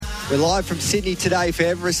We're live from Sydney today for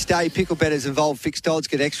Everest Day. Pickle bettors involved fixed odds.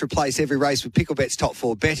 Get extra place every race with Pickle Bet's top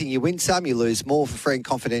 4 betting. You win some, you lose more. For free and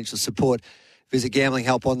confidential support, visit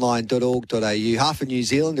gamblinghelponline.org.au. Half of New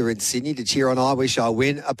Zealand are in Sydney to cheer on I Wish I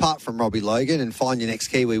Win, apart from Robbie Logan, and find your next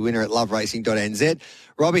Kiwi winner at loveracing.nz.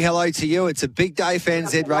 Robbie, hello to you. It's a big day for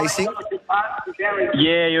NZ Racing.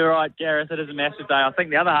 Yeah, you're right, Gareth. It is a massive day. I think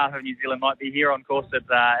the other half of New Zealand might be here on course at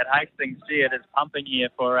Hastings. Gee, it is pumping here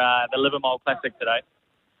for the Livermore Classic today.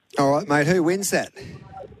 All right, mate. Who wins that?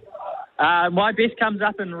 My best comes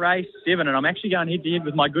up in race 7, and I'm actually going head-to-head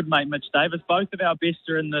with my good mate Mitch Davis. Both of our best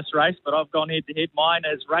are in this race, but I've gone head-to-head. Mine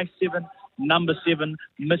is race 7, number 7,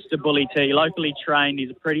 Mr. Bully T. Locally trained.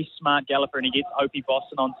 He's a pretty smart galloper, and he gets Opie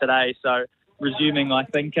Boston on today. So, resuming, I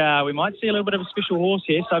think we might see a little bit of a special horse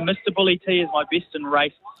here. So, Mr. Bully T is my best in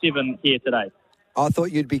race 7 here today. I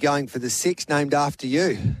thought you'd be going for the 6 named after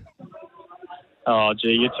you. Oh,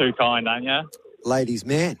 gee, you're too kind, aren't you? Ladies'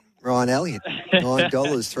 man, Ryan Elliott, $9,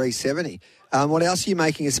 $3.70. What else are you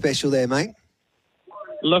making a special there, mate?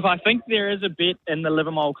 Look, I think there is a bet in the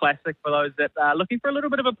Livermore Classic for those that are looking for a little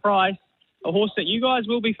bit of a price. A horse that you guys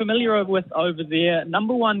will be familiar with over there,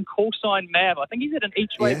 number 1, Call Sign Mav. I think he's at an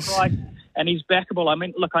each-way price, and he's backable. I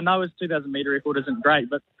mean, look, I know his 2,000-metre record isn't great,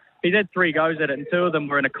 but he's had 3 goes at it, and 2 of them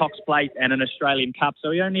were in a Cox Plate and an Australian Cup, so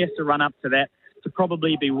he only has to run up to that to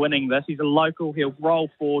probably be winning this. He's a local. He'll roll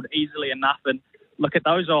forward easily enough, and look at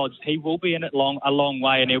those odds. He will be in it a long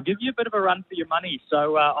way, and he'll give you a bit of a run for your money.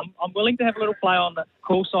 So I'm willing to have a little play on the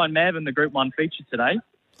Call Sign Mav in the Group 1 feature today.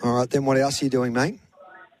 All right, then what else are you doing, mate?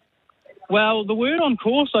 Well, the word on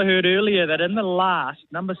course I heard earlier that in the last,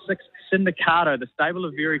 number 6, Syndicato, the stable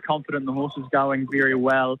are very confident the horse is going very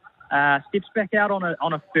well. Steps back out on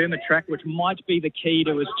a firmer track, which might be the key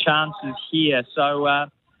to his chances here. So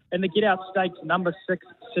in the Get Out Stakes, number 6,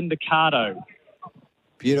 Syndicato.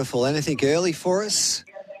 Beautiful. Anything early for us?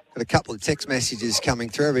 Got a couple of text messages coming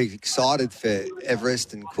through. Everybody's excited for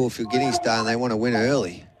Everest and Caulfield Guineas Day, and they want to win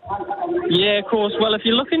early. Yeah, of course. Well, if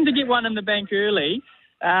you're looking to get one in the bank early,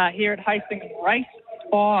 here at Hastings, race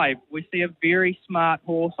 5, we see a very smart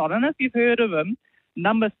horse. I don't know if you've heard of him.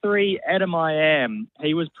 Number 3, Adam I Am.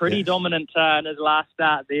 He was pretty dominant in his last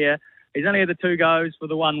start there. He's only had the 2 goes for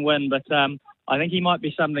the 1 win, but I think he might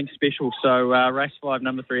be something special. So race 5,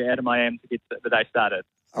 number 3, Adam I Am to get the day started.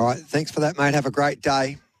 All right. Thanks for that, mate. Have a great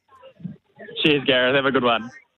day. Cheers, Gareth. Have a good one.